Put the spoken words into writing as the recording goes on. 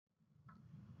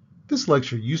This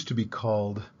lecture used to be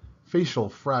called Facial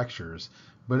Fractures,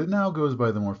 but it now goes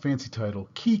by the more fancy title,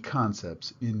 Key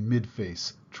Concepts in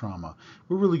Mid-Face Trauma.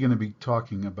 We're really going to be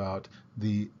talking about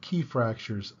the key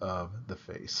fractures of the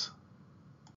face.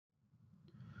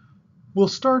 We'll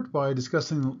start by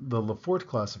discussing the LeFort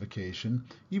classification.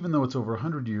 Even though it's over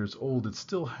 100 years old, it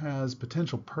still has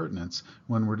potential pertinence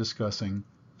when we're discussing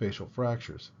facial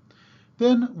fractures.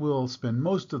 Then we'll spend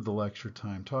most of the lecture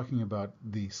time talking about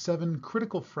the 7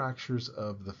 critical fractures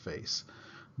of the face.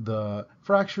 The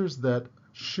fractures that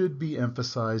should be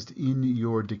emphasized in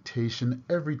your dictation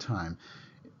every time,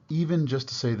 even just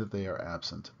to say that they are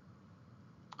absent.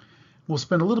 We'll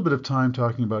spend a little bit of time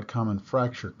talking about common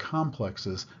fracture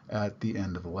complexes at the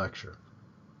end of the lecture.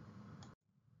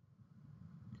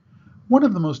 One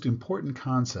of the most important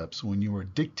concepts when you are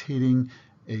dictating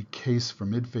a case for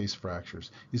mid-face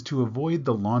fractures is to avoid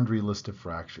the laundry list of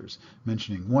fractures,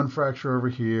 mentioning one fracture over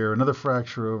here, another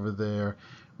fracture over there.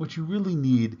 What you really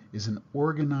need is an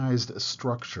organized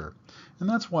structure. And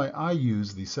that's why I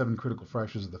use the 7 critical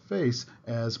fractures of the face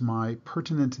as my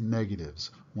pertinent negatives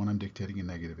when I'm dictating a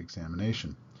negative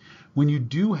examination. When you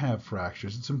do have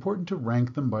fractures, it's important to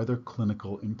rank them by their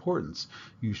clinical importance.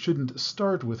 You shouldn't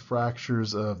start with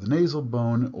fractures of the nasal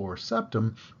bone or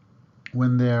septum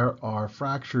when there are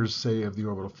fractures, say, of the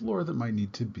orbital floor that might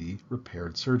need to be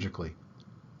repaired surgically.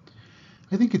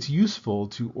 I think it's useful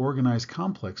to organize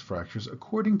complex fractures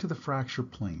according to the fracture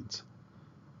planes.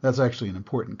 That's actually an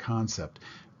important concept.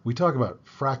 We talk about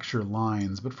fracture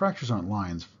lines, but fractures aren't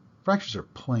lines. Fractures are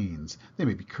planes. They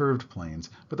may be curved planes,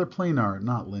 but they're planar,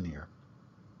 not linear.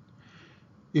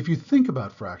 If you think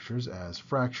about fractures as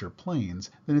fracture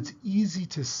planes, then it's easy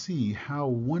to see how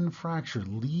one fracture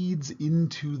leads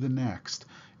into the next,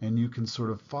 and you can sort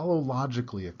of follow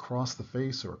logically across the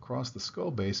face or across the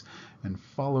skull base and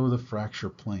follow the fracture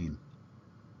plane.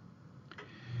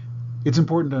 It's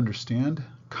important to understand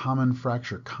common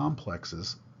fracture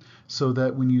complexes so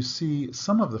that when you see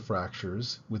some of the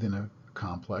fractures within a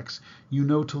complex, you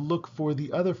know to look for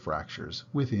the other fractures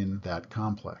within that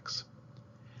complex.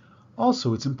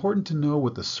 Also, it's important to know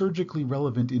what the surgically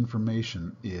relevant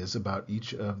information is about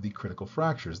each of the critical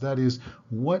fractures. That is,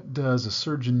 what does a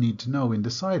surgeon need to know in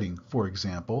deciding, for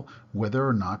example, whether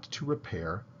or not to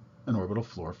repair an orbital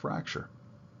floor fracture?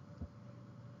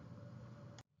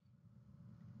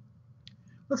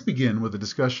 Let's begin with a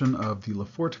discussion of the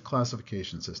LeFort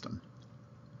classification system.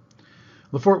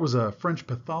 LeFort was a French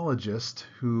pathologist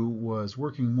who was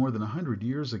working more than 100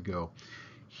 years ago.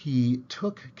 He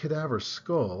took cadaver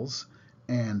skulls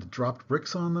and dropped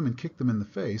bricks on them and kicked them in the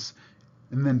face,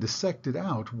 and then dissected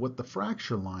out what the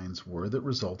fracture lines were that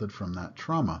resulted from that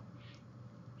trauma.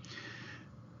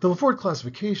 The LeFort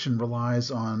classification relies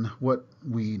on what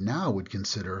we now would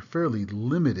consider fairly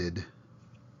limited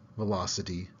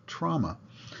velocity trauma.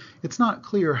 It's not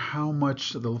clear how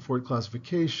much the LeFort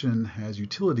classification has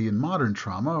utility in modern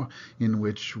trauma, in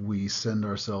which we send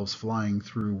ourselves flying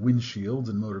through windshields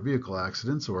in motor vehicle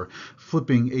accidents or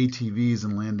flipping ATVs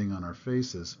and landing on our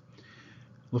faces.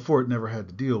 LeFort never had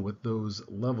to deal with those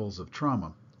levels of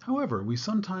trauma. However, we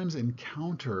sometimes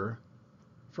encounter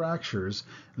fractures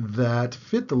that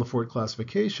fit the LeFort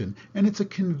classification, and it's a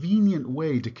convenient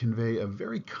way to convey a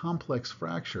very complex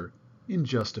fracture in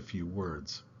just a few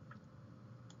words.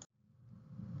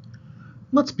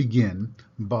 Let's begin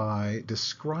by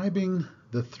describing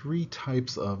the 3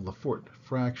 types of LeFort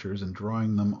fractures and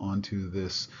drawing them onto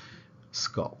this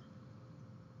skull.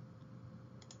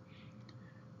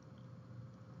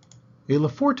 A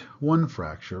LeFort 1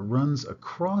 fracture runs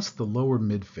across the lower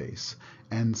midface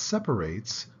and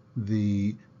separates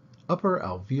the upper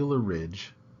alveolar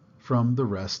ridge from the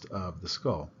rest of the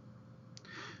skull.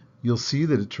 You'll see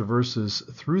that it traverses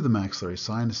through the maxillary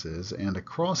sinuses and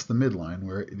across the midline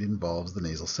where it involves the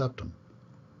nasal septum.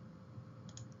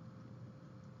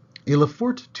 A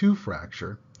LeFort 2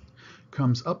 fracture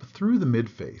comes up through the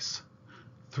midface,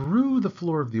 through the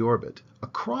floor of the orbit,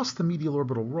 across the medial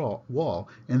orbital wall,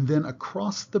 and then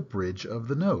across the bridge of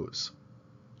the nose,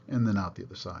 and then out the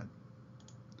other side.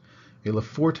 A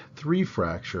LeFort 3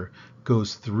 fracture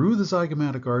goes through the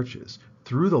zygomatic arches,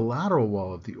 through the lateral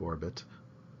wall of the orbit,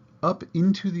 up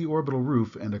into the orbital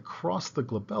roof and across the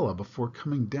glabella before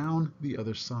coming down the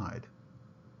other side.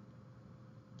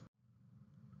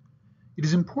 It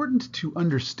is important to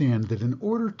understand that in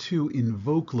order to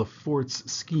invoke LeFort's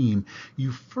scheme,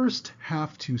 you first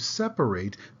have to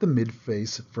separate the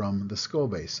midface from the skull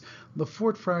base.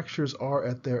 LeFort fractures are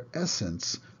at their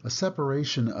essence a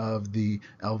separation of the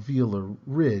alveolar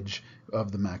ridge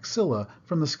of the maxilla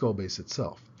from the skull base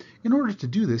itself. In order to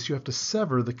do this, you have to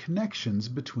sever the connections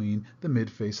between the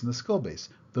midface and the skull base.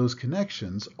 Those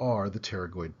connections are the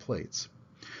pterygoid plates.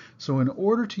 So in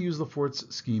order to use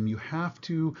LeFort's scheme, you have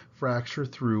to fracture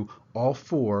through all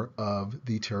four of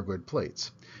the pterygoid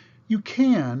plates. You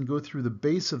can go through the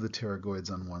base of the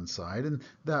pterygoids on one side, and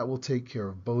that will take care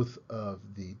of both of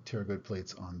the pterygoid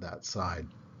plates on that side.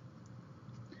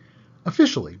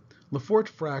 Officially, LeFort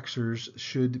fractures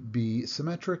should be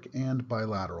symmetric and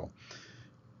bilateral.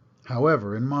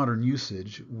 However, in modern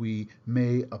usage, we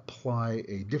may apply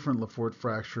a different LeFort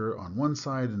fracture on one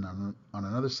side and on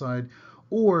another side,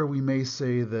 or we may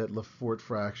say that LeFort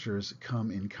fractures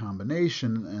come in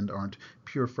combination and aren't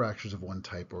pure fractures of one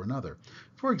type or another.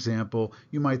 For example,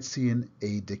 you might see in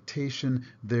a dictation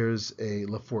there's a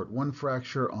LeFort 1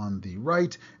 fracture on the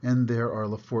right, and there are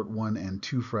LeFort 1 and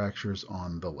 2 fractures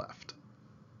on the left.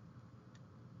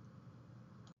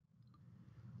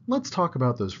 Let's talk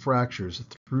about those fractures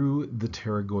through the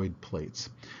pterygoid plates.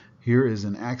 Here is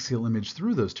an axial image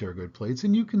through those pterygoid plates,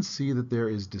 and you can see that there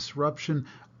is disruption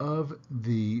of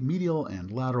the medial and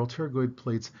lateral pterygoid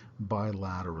plates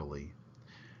bilaterally.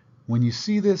 When you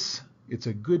see this, it's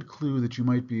a good clue that you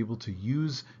might be able to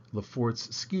use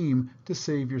LeFort's scheme to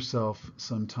save yourself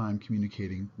some time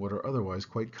communicating what are otherwise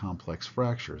quite complex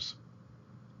fractures.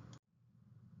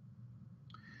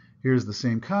 Here's the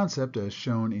same concept as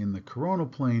shown in the coronal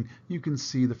plane. You can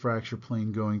see the fracture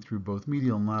plane going through both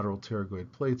medial and lateral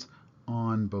pterygoid plates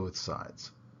on both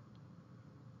sides.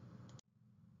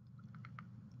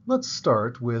 Let's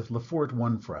start with LeFort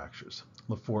 1 fractures.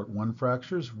 LeFort 1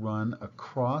 fractures run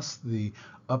across the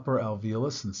upper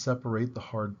alveolus and separate the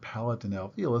hard palate and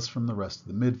alveolus from the rest of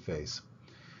the midface.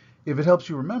 If it helps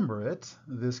you remember it,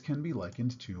 this can be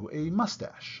likened to a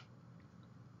mustache.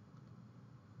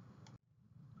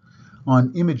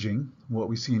 On imaging, what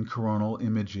we see in coronal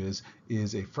images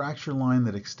is a fracture line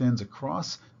that extends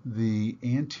across the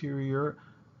anterior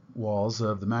walls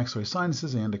of the maxillary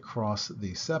sinuses and across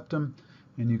the septum,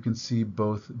 and you can see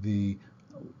both the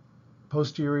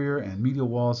posterior and medial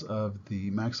walls of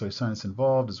the maxillary sinus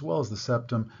involved as well as the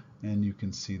septum, and you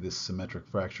can see this symmetric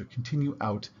fracture continue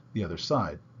out the other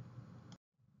side.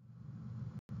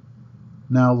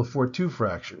 Now LeFort 2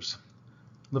 fractures.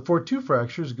 LeFort 2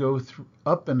 fractures go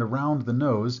up and around the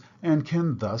nose and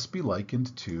can thus be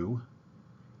likened to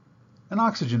an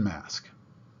oxygen mask.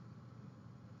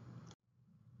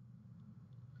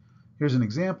 Here's an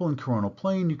example in coronal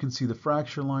plane. You can see the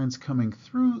fracture lines coming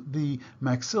through the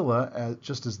maxilla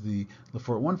just as the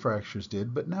LeFort 1 fractures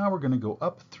did, but now we're going to go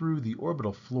up through the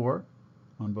orbital floor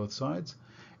on both sides.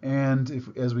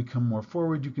 And as we come more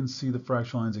forward, you can see the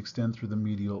fracture lines extend through the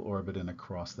medial orbit and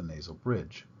across the nasal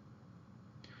bridge.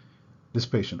 This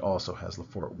patient also has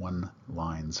LeFort 1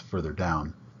 lines further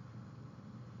down.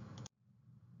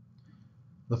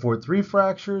 LeFort 3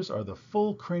 fractures are the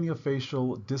full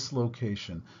craniofacial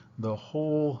dislocation, the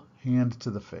whole hand to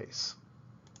the face.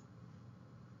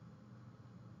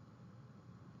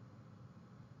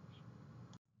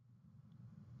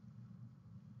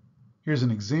 Here's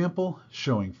an example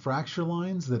showing fracture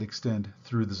lines that extend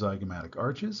through the zygomatic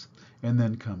arches and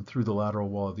then come through the lateral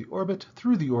wall of the orbit,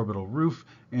 through the orbital roof,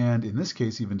 and in this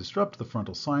case even disrupt the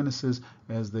frontal sinuses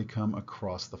as they come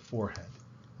across the forehead.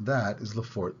 That is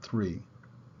LeFort 3.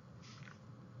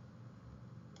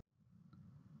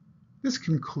 This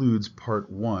concludes part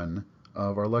 1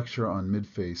 of our lecture on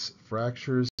midface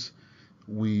fractures.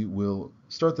 We will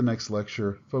start the next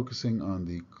lecture focusing on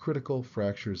the critical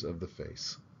fractures of the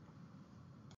face.